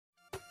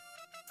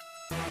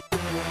Hi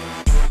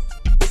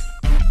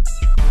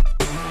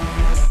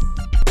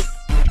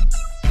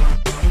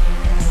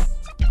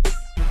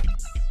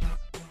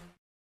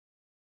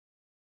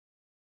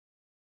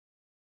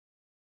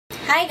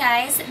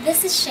guys,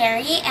 this is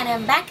Sherry and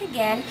I'm back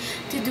again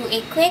to do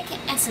a quick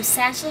and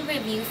substantial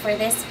review for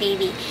this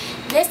baby.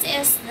 This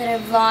is the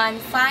Revlon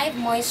 5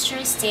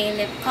 Moisturestay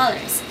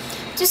Lipcolors.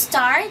 To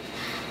start,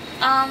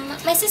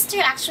 my sister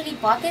actually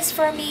bought this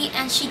for me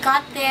and she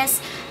got this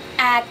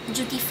at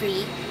duty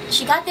free.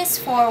 She got this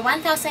for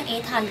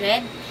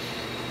 1,800.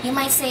 You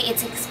might say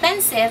it's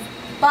expensive,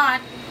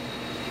 but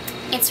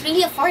it's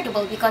really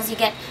affordable because you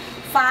get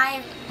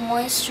 5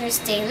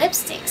 Moisturestay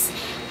lipsticks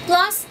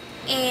plus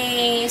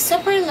a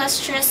super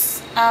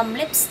lustrous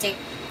lipstick.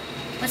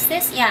 What's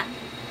this? Yeah,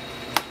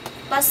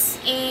 plus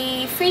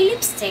a free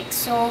lipstick.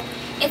 So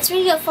it's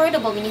really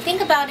affordable when you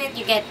think about it.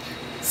 You get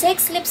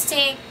 6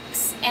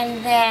 lipsticks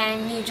and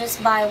then you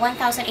just buy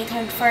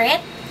 1,800 for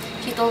it.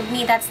 She told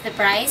me that's the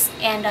price.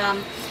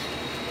 And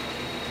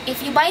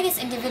if you buy this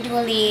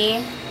individually,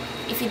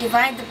 if you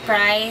divide the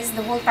price,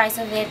 the whole price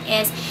of it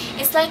is,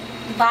 it's like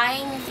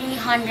buying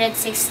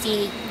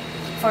 360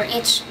 for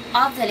each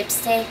of the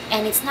lipstick,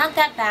 and it's not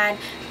that bad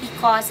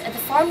because the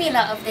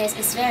formula of this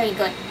is very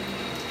good.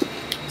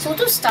 So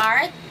to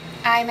start,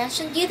 I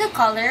mentioned you the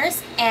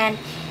colors, and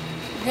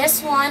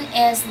this one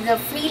is the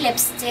free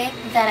lipstick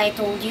that I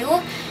told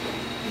you.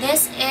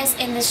 This is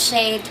in the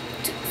shade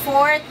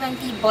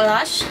 420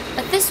 Blush,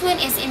 but this one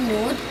is in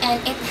nude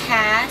and it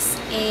has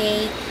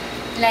a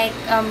like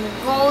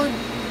gold,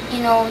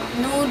 you know,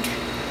 nude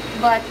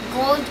but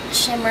gold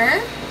shimmer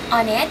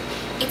on it.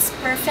 It's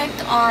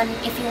perfect on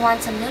if you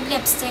want some nude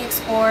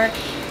lipsticks, or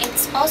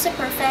it's also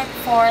perfect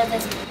for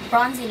this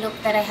bronzy look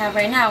that I have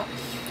right now.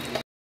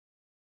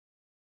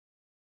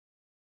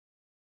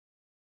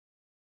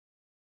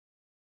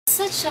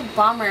 Such a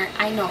bummer,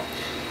 I know,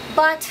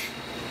 but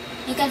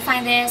you can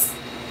find this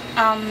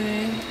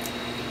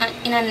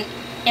in an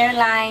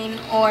airline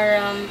or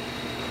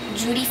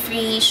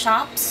duty-free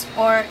shops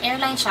or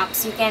airline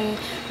shops. You can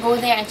go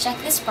there and check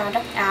this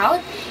product out.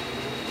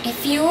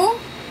 If you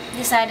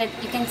decided,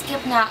 you can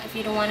skip now if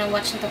you don't want to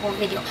watch the whole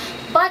video,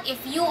 but if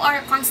you are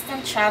a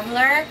constant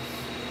traveler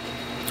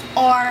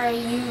or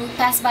you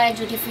pass by a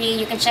duty-free,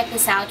 you can check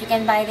this out. You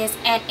can buy this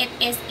and it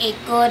is a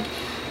good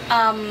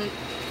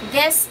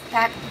this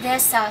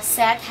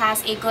set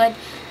has a good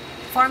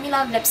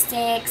formula of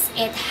lipsticks.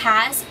 It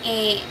has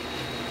a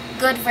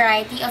good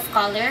variety of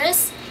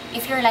colors.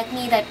 If you're like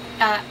me that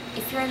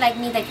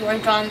you are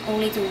drawn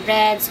only to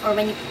reds, or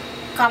when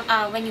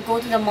you go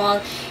to the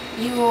mall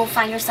you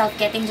find yourself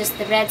getting just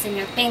the reds and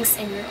your pinks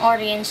and your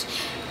orange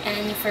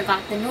and you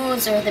forgot the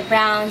nudes or the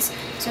browns,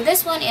 so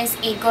this one is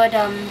a good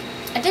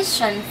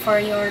addition for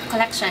your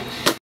collection.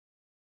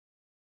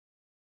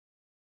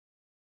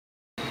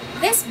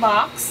 This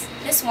box,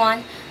 this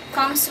one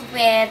comes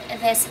with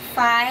this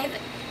 5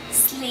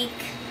 sleek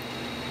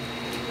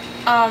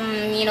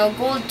you know,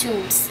 gold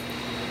tubes.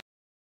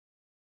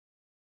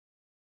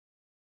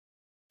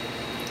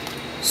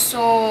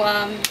 So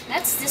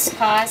let's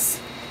discuss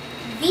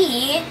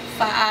the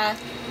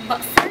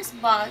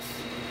first buff.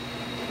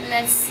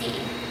 Let's see,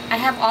 I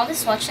have all the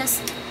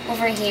swatches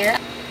over here.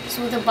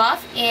 So the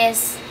buff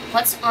is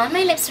what's on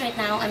my lips right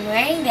now. I'm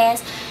wearing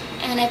this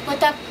and I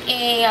put up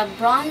a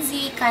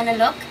bronzy kind of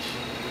look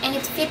and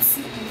it fits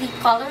the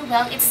color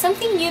well. It's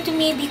something new to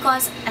me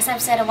because, as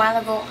I've said a while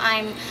ago,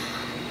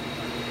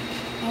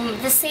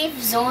 the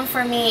safe zone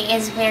for me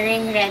is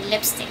wearing red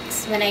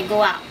lipsticks when I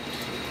go out.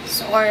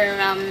 So, or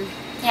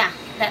yeah,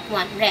 that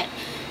one, red.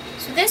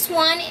 So this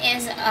one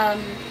is a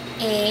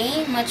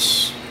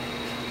much,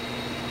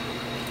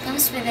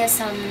 comes with this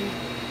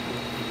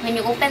when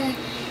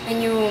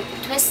you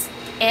twist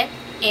it,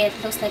 it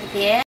looks like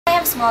this. I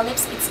have small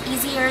lips, it's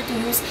easier to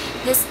use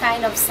this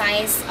kind of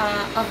size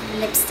of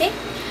lipstick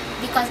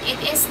because it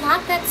is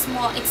not that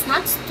small. It's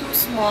not too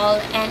small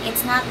and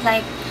it's not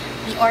like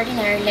the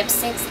ordinary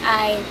lipsticks.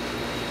 I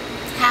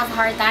have a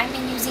hard time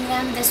in using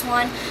them. This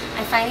one,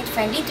 I find it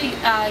friendly to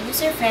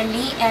user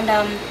friendly, and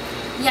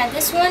yeah,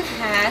 this one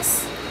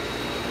has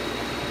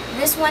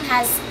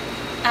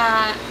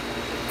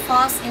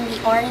falls in the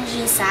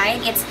orangey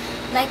side. It's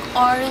like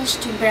orange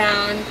to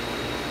brown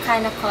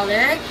kind of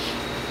color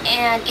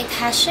and it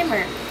has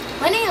shimmer.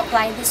 When I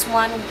apply this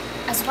one,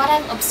 as what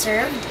I've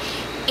observed,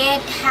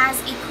 it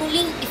has a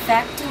cooling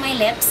effect to my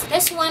lips.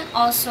 This one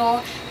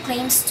also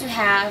claims to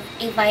have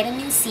a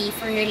vitamin C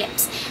for your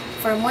lips,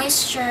 for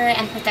moisture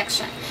and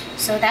protection.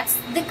 So that's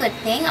the good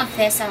thing of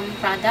this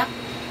product.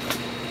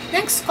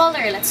 Next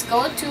color, let's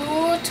go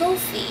to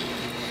Toffee.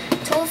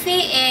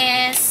 Toffee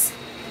is,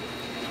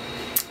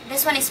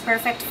 this one is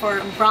perfect for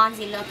a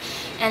bronzy look,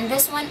 and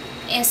this one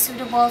is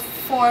suitable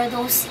for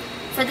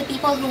the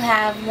people who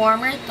have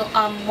warmer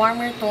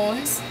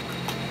tones.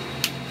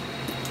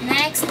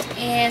 Next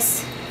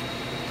is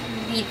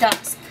the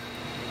Dusk.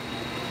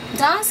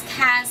 Dusk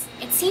has,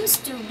 it seems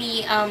to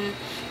be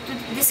to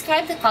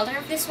describe the color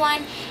of this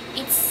one,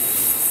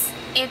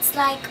 it's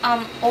like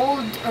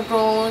old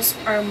rose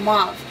or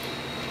mauve.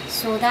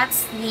 So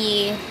that's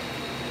the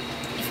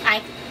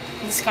I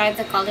describe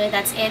the color,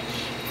 that's it.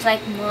 It's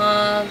like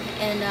mauve,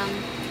 and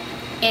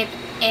it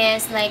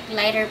is like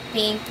lighter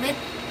pink, but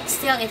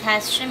still it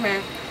has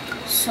shimmer.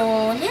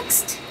 So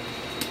next,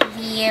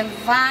 the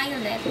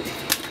violet.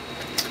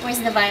 Where's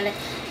the violet?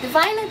 The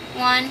violet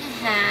one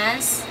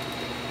has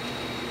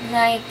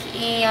like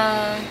a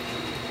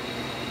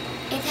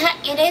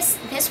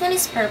this one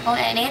is purple,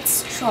 and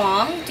it's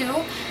strong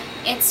too.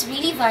 It's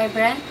really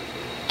vibrant,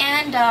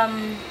 and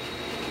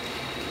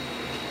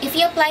if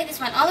you apply this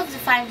one, all of the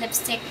 5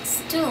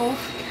 lipsticks too,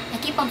 I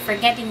keep on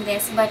forgetting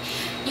this, but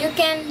you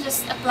can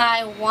just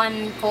apply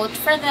 1 coat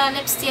for the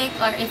lipstick,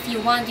 or if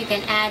you want, you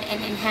can add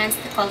and enhance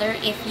the color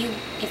it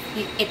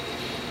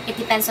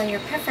depends on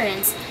your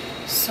preference.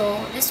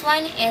 So this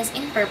one is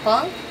in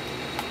purple.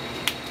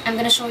 I'm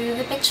gonna show you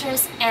the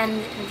pictures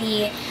and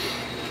the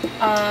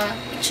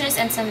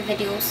some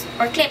videos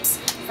or clips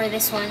for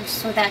this one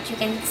so that you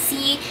can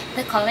see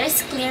the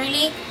colors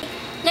clearly.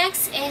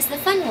 Next is the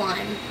fun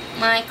one,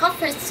 my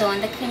comfort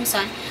zone, the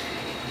crimson.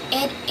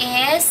 It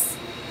is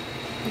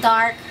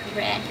dark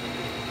red.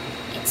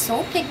 It's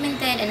so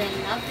pigmented, and I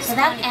love this. So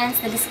that ends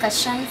the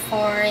discussion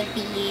for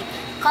the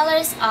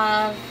colors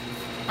of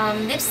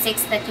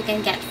lipsticks that you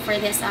can get for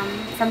this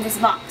from this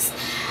box.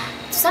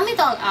 To sum it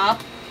all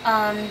up,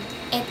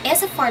 it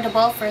is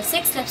affordable for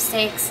 6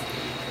 lipsticks,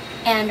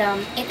 and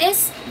it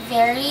is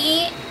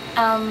very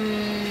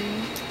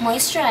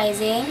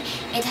moisturizing.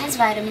 It has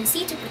vitamin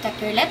C to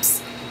protect your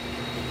lips.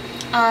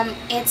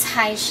 It's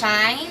high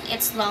shine,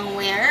 it's long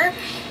wear,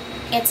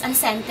 it's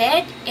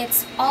unscented,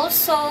 it's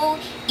also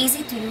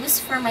easy to use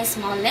for my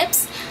small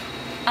lips.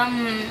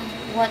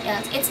 What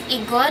else? It's a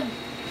good,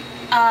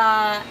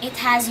 it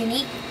has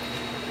unique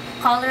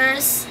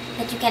colors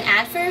that you can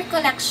add for your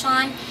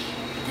collection.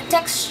 The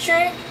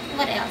texture,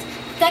 what else?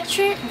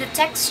 The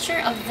texture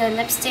of the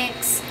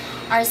lipsticks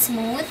are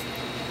smooth,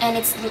 and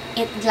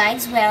it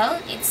glides well.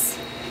 It's,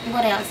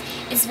 what else?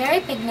 It's very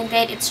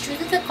pigmented, it's true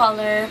to the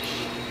color,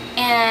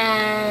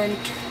 and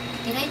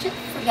did I just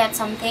forget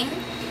something?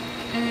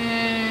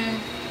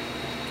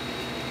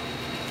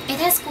 It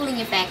has cooling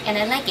effect, and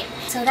I like it.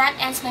 So that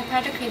ends my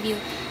product review.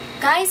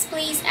 Guys,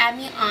 please add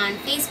me on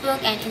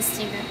Facebook and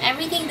Instagram.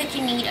 Everything that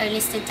you need are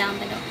listed down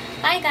below.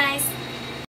 Bye guys!